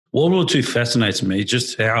World War II fascinates me,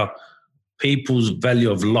 just how people's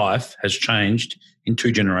value of life has changed in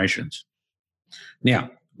 2 generations. Now,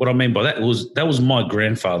 what I mean by that was my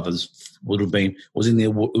grandfather's it was in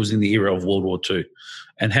the era of World War II,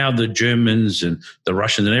 and how the Germans and the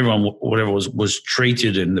Russians and everyone whatever was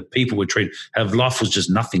treated, and the people were treated. How life was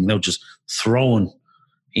just nothing. They were just thrown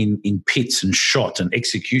in pits and shot and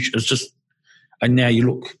execution. It was just, and now you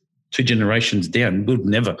look 2 generations down, we would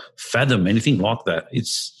never fathom anything like that.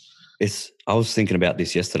 I was thinking about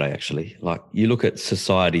this yesterday, actually. Like, you look at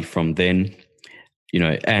society from then, you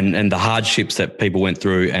know, and the hardships that people went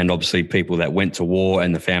through, and obviously people that went to war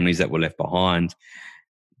and the families that were left behind,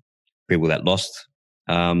 people that lost,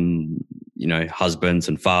 you know, husbands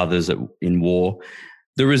and fathers in war,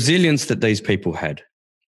 the resilience that these people had,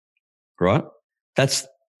 right? That's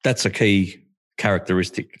a key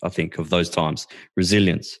characteristic, I think, of those times,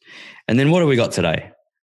 resilience. And then what do we got today?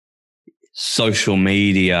 Social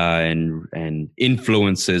media and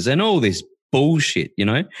influencers and all this bullshit, you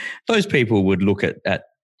know. Those people would look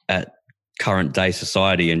at current day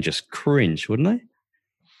society and just cringe, wouldn't they?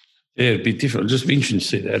 Yeah, it'd be different. It'd just be interesting to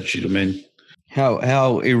see that attitude. I mean,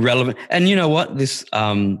 how irrelevant. And you know what? This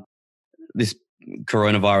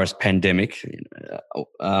coronavirus pandemic,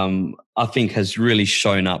 I think, has really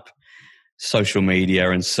shown up social media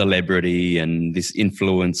and celebrity and this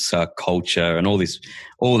influencer culture and all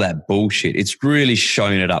that bullshit. It's really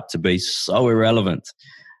shown it up to be so irrelevant,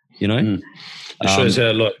 you know. It shows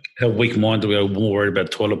how weak-minded we are, more worried about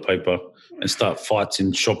toilet paper and start fights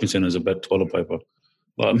in shopping centres about toilet paper.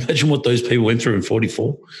 Like, imagine what those people went through in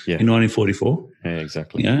 1944. Yeah,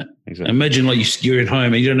 exactly. Yeah, exactly. Imagine you're at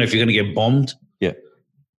home and you don't know if you're going to get bombed. Yeah,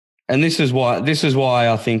 and this is why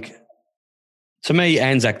I think, to me,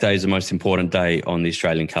 Anzac Day is the most important day on the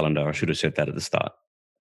Australian calendar. I should have said that at the start.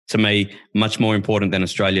 To me, much more important than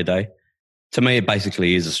Australia Day. To me, it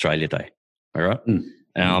basically is Australia Day. All right. And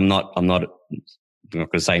I'm not going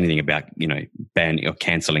to say anything about, you know, banning or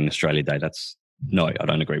cancelling Australia Day. No, I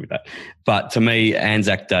don't agree with that. But to me,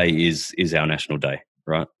 Anzac Day is our national day,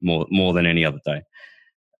 right? More than any other day.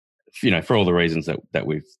 You know, for all the reasons that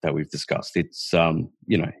we've discussed. It's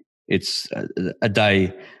you know, it's a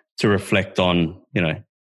day to reflect on, you know,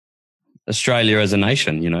 Australia as a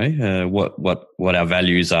nation, you know, what our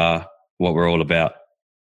values are, what we're all about.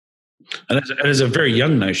 And as a very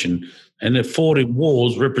young nation, and it fought in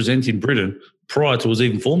wars representing Britain prior to it was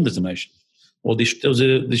even formed as a nation. Well, the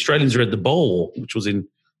Australians were at the Boer War, which was in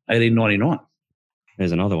 1899.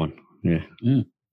 There's another one. Yeah.